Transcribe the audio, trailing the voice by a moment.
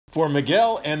For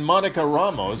Miguel and Monica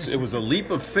Ramos, it was a leap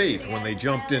of faith when they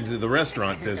jumped into the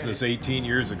restaurant business 18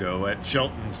 years ago at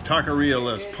Shelton's Taqueria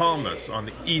Las Palmas on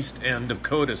the east end of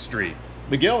Cota Street.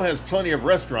 Miguel has plenty of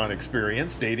restaurant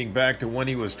experience dating back to when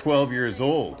he was 12 years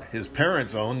old. His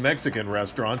parents owned Mexican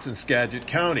restaurants in Skagit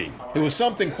County. It was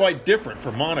something quite different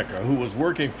for Monica, who was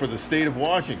working for the state of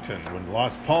Washington when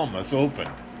Las Palmas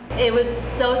opened. It was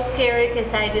so scary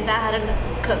because I did not know how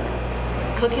to cook.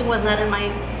 Cooking was not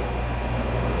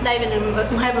even in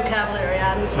my vocabulary,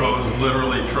 honestly. So it was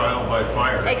literally trial by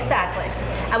fire. Exactly.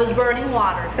 I was burning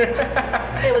water.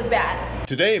 It was bad.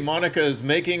 Today, Monica is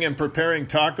making and preparing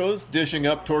tacos, dishing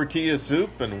up tortilla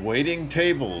soup, and waiting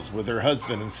tables with her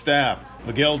husband and staff.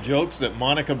 Miguel jokes that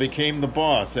Monica became the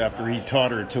boss after he taught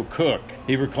her to cook.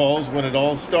 He recalls when it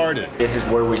all started. This is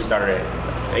where we started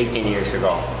 18 years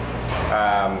ago.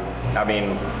 I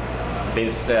mean,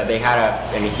 they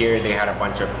had a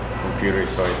bunch of computers,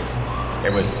 so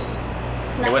it was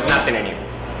nothing new.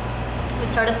 We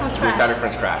started from scratch. We started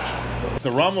from scratch.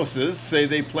 The Ramoses say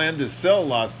they plan to sell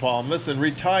Las Palmas and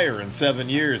retire in 7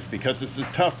 years because it's a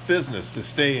tough business to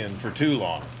stay in for too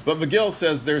long. But Miguel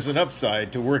says there's an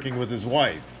upside to working with his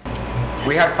wife.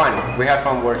 We have fun. We have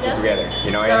fun working together.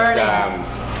 You know,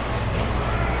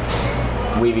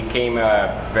 we became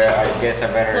a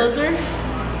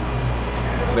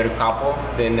better couple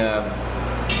than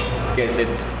because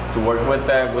it's to work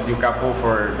with your couple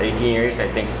for 18 years. I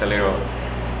think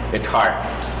it's hard.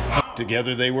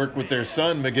 Together they work with their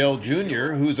son, Miguel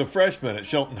Jr., who's a freshman at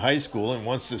Shelton High School and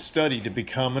wants to study to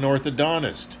become an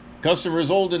orthodontist. Customers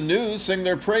old and new sing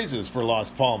their praises for Las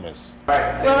Palmas.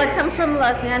 Well, I come from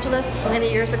Los Angeles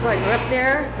many years ago. I grew up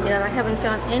there, and I haven't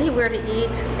found anywhere to eat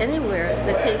anywhere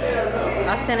that tastes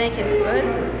authentic and good.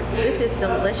 This is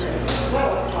delicious.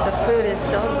 The food is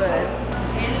so good.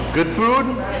 Good food,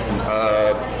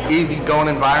 easy-going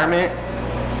environment.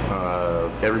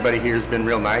 Everybody here has been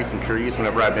real nice and courteous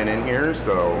whenever I've been in here,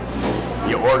 so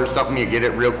you order something, you get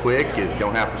it real quick. You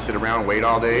don't have to sit around and wait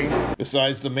all day.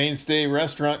 Besides the mainstay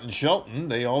restaurant in Shelton,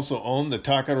 they also own the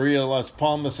Taqueria Las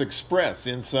Palmas Express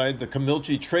inside the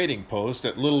Camilche Trading Post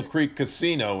at Little Creek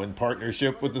Casino in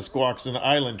partnership with the Squaxin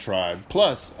Island Tribe,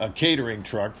 plus a catering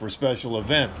truck for special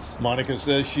events. Monica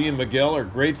says she and Miguel are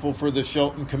grateful for the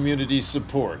Shelton community's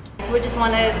support. So we just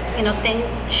want to,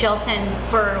 thank Shelton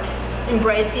for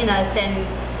embracing us and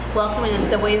welcoming us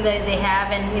the way that they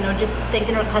have, and just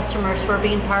thanking our customers for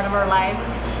being part of our lives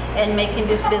and making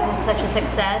this business such a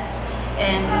success.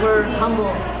 And we're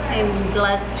humble and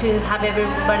blessed to have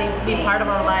everybody be part of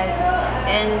our lives,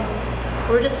 and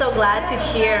we're just so glad to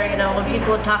hear when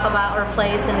people talk about our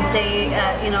place and say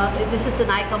this is an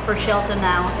icon for Shelton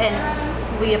now,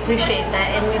 and we appreciate that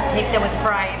and we take that with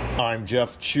pride. I'm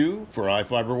Jeff Chu for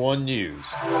iFiber1 News.